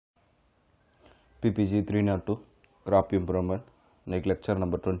PBG 302 crop improvement. Next lecture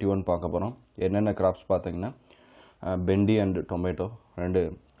number 21 பார்க்க போறோம். என்னென்ன crops பாத்தீங்கன்னா Bhendi and tomato and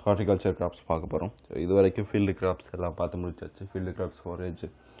horticulture crops பார்க்க போறோம். So இதுவரைக்கும் field crops எல்லாம் பார்த்து முடிச்சாச்சு. Field crops forage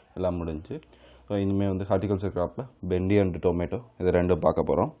எல்லாம் முடிஞ்சு. So இனிமே வந்து horticulture cropல Bhendi and tomato இது ரெண்டும் பார்க்க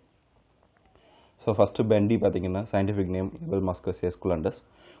போறோம். So first Bhendi பாத்தீங்கன்னா scientific name Ebelmascus esculentus.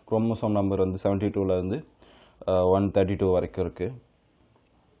 Chromosome number வந்து 72 ல இருந்து 132 வரைக்கும் இருக்கு.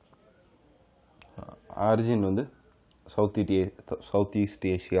 Origin வந்து Southeast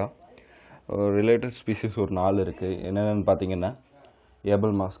Asia. Related species ஒரு 4 இருக்கு. என்னென்னு பாத்தீங்கன்னா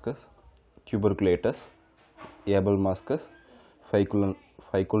Ebelmascus tuberculatus, Ebelmascus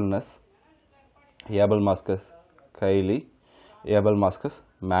ficulus, Ebelmascus caeli, Ebelmascus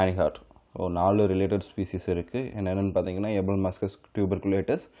manihart. 4 related species இருக்கு. என்னென்னு பாத்தீங்கன்னா Ebelmascus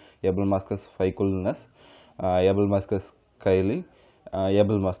tuberculatus, Ebelmascus ficulus, Ebelmascus caeli,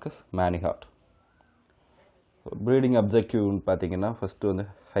 Ebelmascus manihart. Breeding objective பாத்தீங்கன்னா first வந்து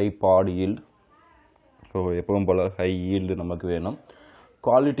high pod yield. ஸோ எப்பவும் போல ஹை yield நமக்கு வேணும்.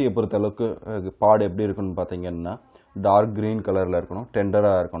 குவாலிட்டியை பொறுத்த அளவுக்கு பாட் எப்படி இருக்குன்னு பார்த்தீங்கன்னா டார்க் க்ரீன் கலரில் இருக்கணும்,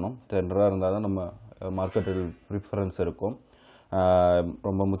 டெண்டராக இருக்கணும். டெண்டராக இருந்தால் தான் நம்ம மார்க்கெட்டில் ப்ரிஃபரன்ஸ் இருக்கும்.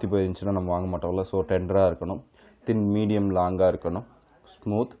 ரொம்ப முத்தி போயிருந்துச்சுன்னா நம்ம வாங்க மாட்டோம்ல. ஸோ டெண்டராக இருக்கணும், தின் மீடியம் லாங்காக இருக்கணும்,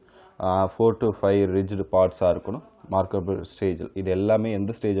 ஸ்மூத், 4 to 5 ரிஜிட் பார்ட்ஸாக இருக்கணும், மார்க்கெட்டபிள் ஸ்டேஜில். இது எல்லாமே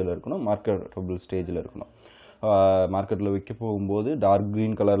எந்த ஸ்டேஜில் இருக்கணும்? மார்க்கெட்டபிள் ஸ்டேஜில் இருக்கணும். மார்க்கெட்டில் விற்க போகும்போது டார்க்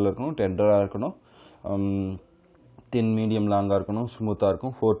க்ரீன் கலரில் இருக்கணும், டெண்டராக இருக்கணும், தின் மீடியம் லாங்காக இருக்கணும், ஸ்மூத்தாக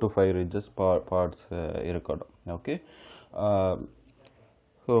இருக்கும், 4 to 5 ரிஜஸ் பார்ட்ஸ் இருக்கணும். Okay,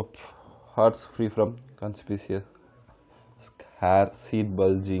 so parts free from கன்ஸ்பீசியஸ் hair, seat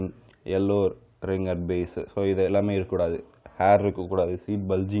bulging, yellow ring at base. So இது எல்லாமே இருக்கக்கூடாது. ஹேர் இருக்கக்கூடாது, சீட்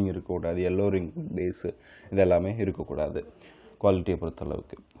பல்ஜிங் இருக்கக்கூடாது, எல்லோ ரிங் பேஸு இது எல்லாமே இருக்கக்கூடாது குவாலிட்டியை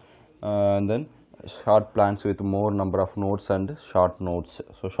பொறுத்தளவுக்கு. தென் short plants with more number of nodes and short nodes.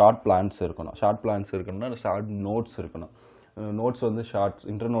 So short plants இருக்கணும். short plants இருக்கணும்னா short nodes இருக்கணும். nodes வந்து short,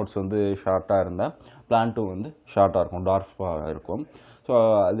 internodes வந்து ஷார்ட்டாக இருந்தால் பிளான்ட்டும் வந்து ஷார்ட்டாக இருக்கும், டார்ஃபாக இருக்கும். ஸோ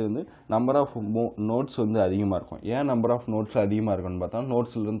அது வந்து நம்பர் ஆஃப் நோட்ஸ் வந்து அதிகமாக இருக்கும். ஏன் நம்பர் ஆஃப் நோட்ஸ் அதிகமாக இருக்குன்னு பார்த்தா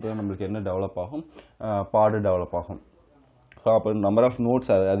நோட்ஸ்லேருந்து நம்மளுக்கு என்ன டெவலப் ஆகும்? பாடு டெவலப் ஆகும். ஸோ அப்போ நம்பர் ஆஃப்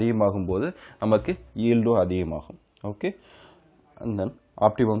நோட்ஸ் அதிகமாகும் போது நமக்கு ஈல்டும் அதிகமாகும். Okay, and then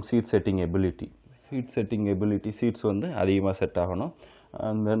optimum seat setting ability. Seeds வந்து அதிகமாக செட் ஆகணும்.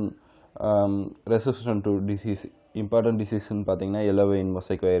 And then resistant to disease. Important டிசீஸ்ன்னு பார்த்தீங்கன்னா yellow vein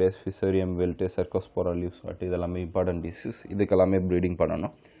mosaic virus, ஃபிசோரியம் wilt, சர்க்கோஸ்போரா leaves what இதெல்லாமே இம்பார்ட்டன்ட் டிசீஸ். இதுக்கெல்லாமே ப்ரீடிங்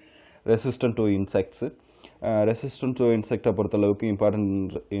பண்ணணும். Resistant to insects. Resistant to இன்செக்டை பொறுத்தளவுக்கு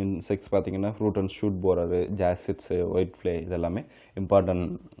இம்பார்ட்டன்ட் இன்செக்ட்ஸ் பார்த்தீங்கன்னா fruit and shoot போரரு, ஜாசிட்ஸு, white ஃப்ளே இதெல்லாமே important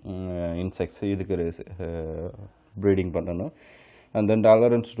insects. இதுக்கு ப்ரீடிங் பண்ணணும். And then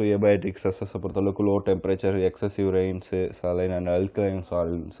tolerance to abiotic stresses பொறுத்தளவுக்கு low temperature, excessive rains, saline and alkaline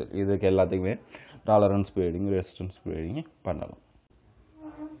soils இதுக்கு எல்லாத்துக்குமே tolerance breeding, resistance breeding பண்ணலாம்.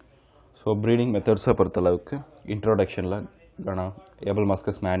 So breeding மெத்தட்ஸை பொறுத்தளவுக்கு இன்ட்ரோடக்ஷனில்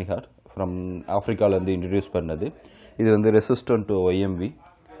Ebelmascus manihart ஃப்ரம் ஆஃப்ரிக்காவிலேருந்து இன்ட்ரடியூஸ் பண்ணது. இது வந்து resistant to OMV,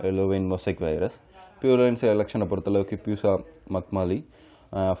 yellow vein mosaic virus. பியூரைன் செலெக்ஷனை பொறுத்தளவுக்கு பியூசா மக்மாலி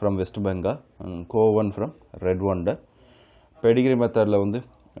from west Bengal, Kovan from red wonder. Pedigree மெத்தடில் வந்து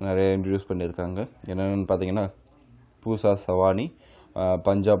நிறைய இன்ட்ரடியூஸ் பண்ணியிருக்காங்க. என்னென்னு பார்த்தீங்கன்னா பூசா Sawani,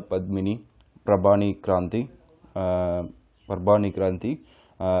 Punjab Padmini, பிரபானி Kranti,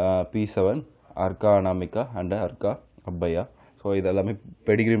 P7, Arka Anamika and Arka Appaiya. So இதெல்லாமே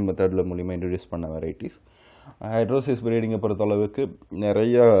பெடிகிரி மெத்தடில் மூலிமா இன்ட்ரடியூஸ் பண்ண வெரைட்டிஸ். ஹைட்ரோசிஸ் ப்ரீடிங்கை பொறுத்தளவுக்கு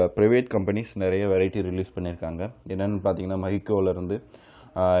நிறைய ப்ரைவேட் கம்பெனிஸ் நிறைய வெரைட்டி ரிலீஸ் பண்ணியிருக்காங்க. என்னென்னு பார்த்தீங்கன்னா மஹிக்கோவிலேருந்து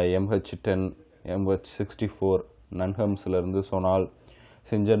MH10, MH64, நன்ஹம்ஸ்லேருந்து சொனால்,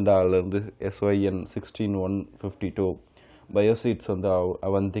 சிஞ்சண்டாவிலேருந்து SYN 16152, பயோசீட்ஸ் வந்து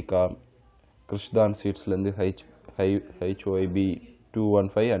அவந்திகா, கிருஷ்தான் சீட்ஸ்லேருந்து HYB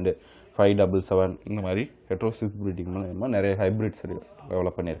 215 அண்டு 577 இந்த மாதிரி ஹெட்ரோசிஸ் ப்ரீடிங் மூலமாக நிறைய ஹைப்ரிட்ஸ்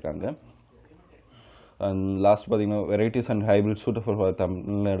டெவலப் பண்ணியிருக்காங்க. அண்ட் லாஸ்ட் பார்த்தீங்கன்னா varieties and hybrid suitable for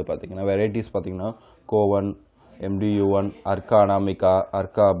Tamil Nadu பார்த்தீங்கன்னா வெரைட்டிஸ் பார்த்தீங்கன்னா கோவன், MDU1, Arka Anamika,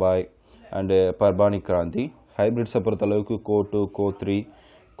 Arka bye and Parbhani Kranti. ஹைப்ரிட்ஸை பொறுத்தளவுக்கு CO2, CO3,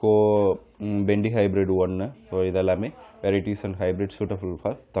 Bhendi hybrid 1. So இதெல்லாமே varieties and hybrid suitable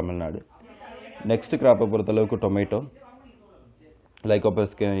for Tamil Nadu. Next கிராப்பை பொறுத்தளவுக்கு டொமேட்டோ,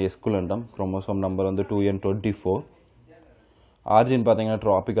 லைகோபஸ் எஸ்குலண்டம், குரோமோசோம் நம்பர் வந்து 2N24. ஆரிஜின் பார்த்தீங்கன்னா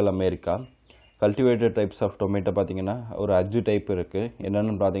tropical America. Cultivated types of tomato பார்த்தீங்கன்னா ஒரு 5 type இருக்குது.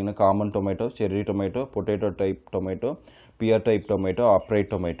 என்னென்னு பார்த்தீங்கன்னா common tomato, cherry tomato, potato type tomato, pier type tomato,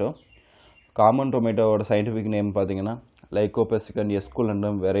 upright tomato. Common டொமேட்டோவோட scientific name பார்த்தீங்கன்னா லைகோபெசிகன்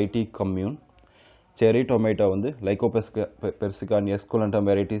எஸ்குலண்டம் variety commune. செரி டொமேட்டோ வந்து லைகோபெர்சிகான் எஸ்குலண்டம்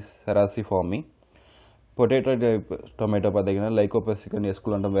வெரைட்டிஸ் செராசிஃபார்மி. பொட்டேட்டோ டைப் டொமேட்டோ பார்த்தீங்கன்னா லைகோபெர்சிகன்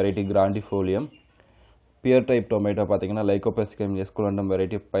எஸ்குலண்டம் வெரைட்டி கிராண்டிஃபோலியம். பியர் டைப் டொமேட்டோ பார்த்தீங்கன்னா லைகோபெர்சிகன் எஸ்குலண்டம்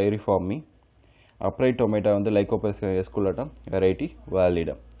வெரைட்டி பைரிஃபார்மி. அப்ரைட் டொமேட்டோ வந்து லைகோபெர்சிகன் எஸ்குலண்டம் வெரைட்டி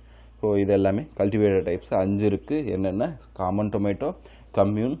வேலிடம். ஸோ இது எல்லாமே cultivated types 5 இருக்குது. என்னென்ன? காமன் டொமேட்டோ,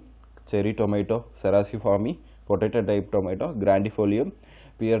 கம்யூன், செரி tomato செராசிஃபார்மி, potato type tomato கிராண்டிஃபோலியம்,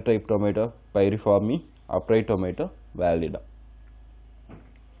 pier type tomato பைரிஃபார்மி, upright tomato வேலிடம்.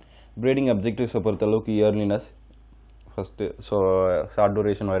 Breeding அப்ஜெக்டிவ்ஸை பொறுத்தளவுக்கு இயர்லினஸ் first. So short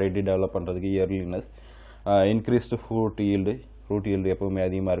duration variety develop பண்ணுறதுக்கு இயர்லினஸ், இன்க்ரீஸ்டு ஃப்ரூட் ஈல்டு எப்போவுமே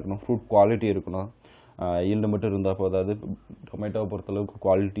அதிகமாக இருக்கணும். ஃப்ரூட் குவாலிட்டி இருக்கணும். ஈல்டு மட்டும் இருந்தால் போதாது, டொமேட்டோவை பொறுத்தளவுக்கு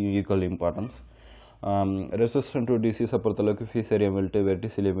quality equal importance. Resistant to டிசீஸை பொறுத்தளவுக்கு ஃபீசேரியம் wilt,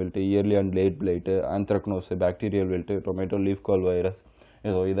 Verticillium wilt, yearly and late blight, anthracnose, bacterial wilt, tomato leaf call virus,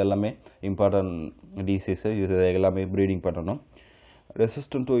 இதெல்லாமே இம்பார்ட்டன்ட் டிசீஸு. இது எல்லாமே ப்ரீடிங் பண்ணணும்.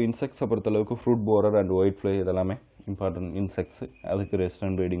 ரெசிஸ்டன்ட் டு இன்செக்ட்ஸை பொறுத்தளவுக்கு fruit borer and white fly இதெல்லாமே இம்பார்ட்டன்ட் இன்செக்ட்ஸு. அதுக்கு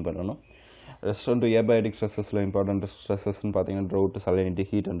resistant breeding பண்ணணும். Resistant to abiotic ஸ்ட்ரெஸ்ஸஸில் important ஸ்ட்ரெஸ்ஸஸ்ன்னு பார்த்தீங்கன்னா trout, salinity,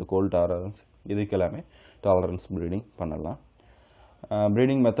 heat and gold tolerance. இதுக்கு எல்லாமே டாலரன்ஸ் ப்ரீடிங் பண்ணலாம்.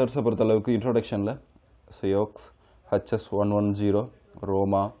 ப்ரீடிங் மெத்தட்ஸை பொறுத்தளவுக்கு இன்ட்ரோடக்ஷனில் Sioux, HS110,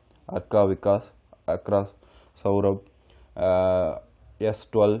 ரோமா, Arka Vikas, across, Saurabh,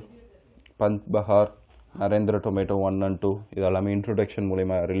 S12, bandh Bahar, Narendra tomato 1 and 2 இது எல்லாமே இன்ட்ரோடக்ஷன்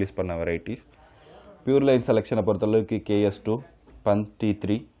மூலிமா ரிலீஸ் பண்ண வெரைட்டிஸ். பியூர் லைன் செலெக்ஷனை பொறுத்தளவுக்கு KS2, பந்த்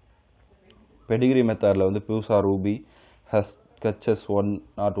T3. பெடிகிரி மெத்தடில் வந்து பியூசா ரூபி,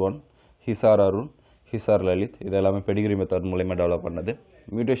 HS101, ஹிசார் அருண், ஹிசார் லலித் இது எல்லாமே பெடிகிரி மெத்தட் மூலிமா டெவலப் பண்ணது.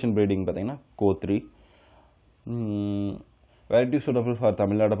 மியூட்டேஷன் ப்ரீடிங் பார்த்திங்கன்னா CO3. வெரைட்டி சூட்டபிள் ஃபார்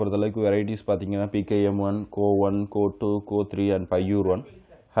தமிழ்நாட்டை பொறுத்தளவுக்கு வெரைட்டிஸ் பார்த்திங்கன்னா PKM1, CO1, CO2, CO3 and பையூர்1.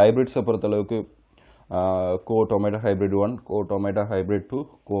 ஹைப்ரிட்ஸை பொறுத்தளவுக்கு கோ டொமேட்டோ ஹைப்ரிட் 1, கோ டொமேட்டோ ஹைப்ரிட் 2,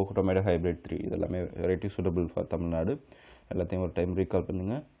 கோ டொமேட்டோ ஹைப்ரிட் 3 இதெல்லாமே வெரைட்டி சூட்டபிள் ஃபார் தமிழ்நாடு. எல்லாத்தையும் ஒரு டைம் ரீகால்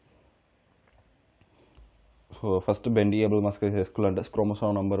பண்ணுங்கள். So first பெண்டி able மஸ்கஸ் எஸ்குலண்டஸ்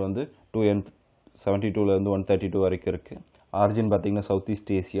chromosome number வந்து 2N72 132 வரைக்கும் இருக்குது. ஆரிஜின் பார்த்திங்கன்னா south east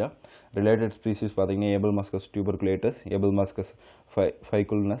Asia. Related species பார்த்திங்கன்னா able மஸ்கஸ் டியூபர்குலேட்டஸ், able மஸ்கஸ்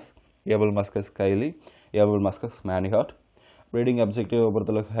ஃபைகுல்னஸ், able மஸ்கஸ் கைலி, able மஸ்கஸ் மேனிஹாட். Breeding objective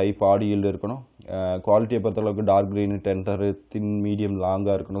பொறுத்தளவுக்கு ஹை பாடி ஈல்டு இருக்கணும். குவாலிட்டியை பொறுத்தளவுக்கு டார்க் க்ரீனு, டெண்டரு, தின், மீடியம்,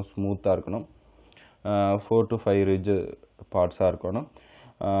 லாங்காக இருக்கணும், ஸ்மூத்தாக இருக்கணும். 4 to 5 ரிட்ஜ் பார்ட்ஸாக இருக்கணும்.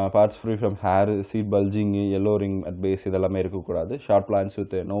 Parts free from hair, seat bulging, yellow ring at base இதெல்லாமே இருக்கக்கூடாது. Short plans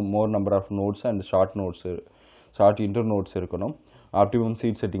with more number of notes and short inter notes இருக்கணும். ஆப்டிமம்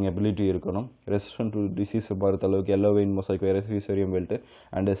சீட் செட்டிங் எபிலிட்டி இருக்கணும். Resistant to டிசீஸை பொறுத்தளவுக்கு yellow vein mosaic virus, ஃபீசேரியம் Welt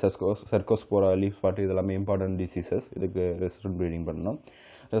and சர்க்கோஸ்போரா leaf spot இதெல்லாமே important diseases. இதுக்கு resistant breeding பண்ணணும்.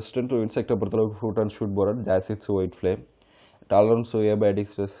 Resistant to இன்செக்டை பொறுத்தளவுக்கு fruit and shoot port, ஜாசிட்ஸ், white flame. Tolerance to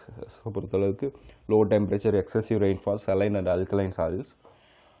abiotic ஸ்ட்ரெஸ்ஸை பொறுத்தளவுக்கு low temperature, excessive rainfall, saline and alkaline soils.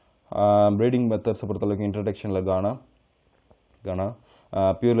 Breeding மெத்தட்ஸை பொறுத்தளவுக்கு இன்ட்ரடக்ஷனில் கானா,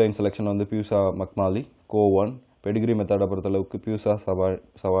 pure line selection வந்து பியூசா மக்மாலி, CO1. Pedigree மெத்தடை பொறுத்தளவுக்கு பியூசா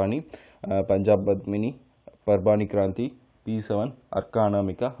சவானி, பஞ்சாப் பத்மினி, பர்பானி கிராந்தி, P7, அர்கா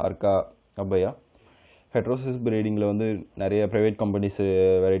அனாமிகா, அர்கா அபயா. ஹெட்ரோசிஸ் ப்ரீடிங்கில் வந்து நிறைய ப்ரைவேட் கம்பெனிஸ்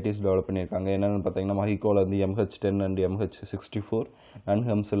வெரைட்டிஸ் டெவலப் பண்ணியிருக்காங்க. என்னென்னு பார்த்தீங்கன்னா மஹிகோலேருந்து MH10 and MH64,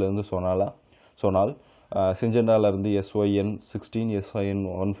 அன்ஹம்ஸ்லேருந்து Sonal, சிஞ்சண்டாலேருந்து SYN16,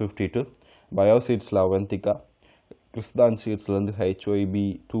 SYN152, பயோசீட்ஸில் Avantika, கிறிஸ்தான் சீட்ஸ்லேருந்து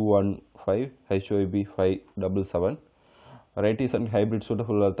HYB215, HYB577. Varieties and hybrid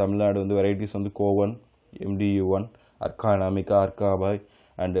suitable Tamil Nadu வந்து வெரைட்டிஸ் வந்து CO1, MDU1, Arka Anamika, Arka Abhay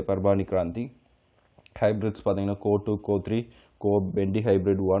and Parbhani Kranti. Hybrids பார்த்திங்கன்னா CO2, CO3, crops-Bhendi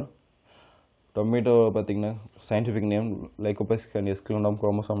hybrid 1. Tomato பார்த்திங்கன்னா scientific name லைகோபெர்சிகன் எஸ்குலண்டம்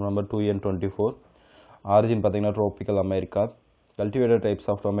chromosome number 2N24. Origin பார்த்திங்கன்னா tropical America. Cultivated types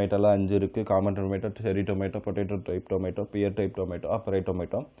of டொமேட்டோலாம் 5 இருக்குது. Common tomato, செரி tomato, potato type tomato, pier type tomato, upright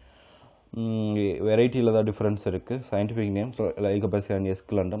tomato. வெரைட்டியில் தான் difference இருக்குது. Scientific name லைகோபெர்சிகன்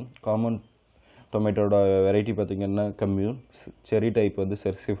எஸ்குலண்டம். Common டொமேட்டோட variety பார்த்திங்கன்னா commune. செரி type வந்து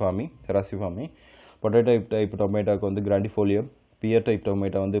செராசிஃபார்மி. Potato type டொமேட்டோக்கு வந்து கிராண்டிஃபோலியம். Pier type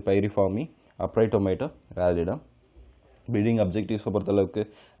tomato வந்து பைரிஃபார்மி, அப்ரைட் டொமேட்டோ வேலிடம். ப்ரீடிங் அப்ஜெக்டிவ்ஸை பொறுத்தளவுக்கு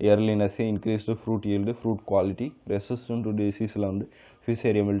இயர்லினஸ், increased fruit yield, fruit quality. Resistant to டிசீஸில் வந்து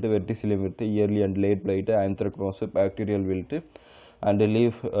ஃபீசேரியம் wilt, Verticillium wilt, yearly and late blight, anthracnose, bacterial wilt and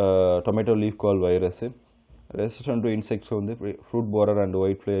tomato leaf call virus. Resistant to insects வந்து fruit borer and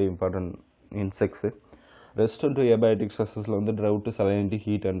white fly important insects. Resistant to abiotic ஸ்ட்ரெஸ்ஸஸில் வந்து drought, salinity,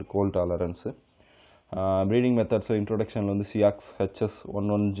 heat and gold tolerance. Breeding மெத்தட்ஸில் இன்ட்ரோடக்ஷனில் வந்து சியாக்ஸ்,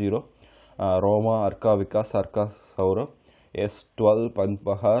 HS110, Roma, Arka Vikas, Arka Saurav, S12,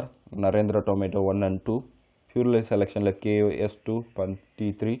 Panpahar, Narendra Tomato 1 and 2, Purely selection like KS2,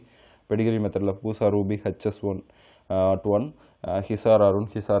 T3, pedigree method like Pusa Ruby, HS1, 1, Hisar Arun,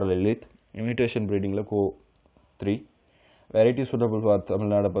 Hisar Lilith, imitation breeding like Co3, variety suitable for Tamil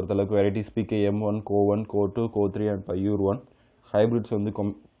Nadu பொறுத்தளவுக்கு varieties PKM1, Co1, Co2, Co3 and Payur1, hybrids வந்து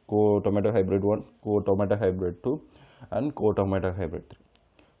Co tomato hybrid 1, Co tomato hybrid 2 and Co tomato hybrid 3.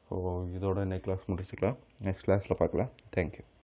 So இதோட next class முடிச்சுக்கலாம். Next கிளாஸில் பார்க்கலாம். Thank you.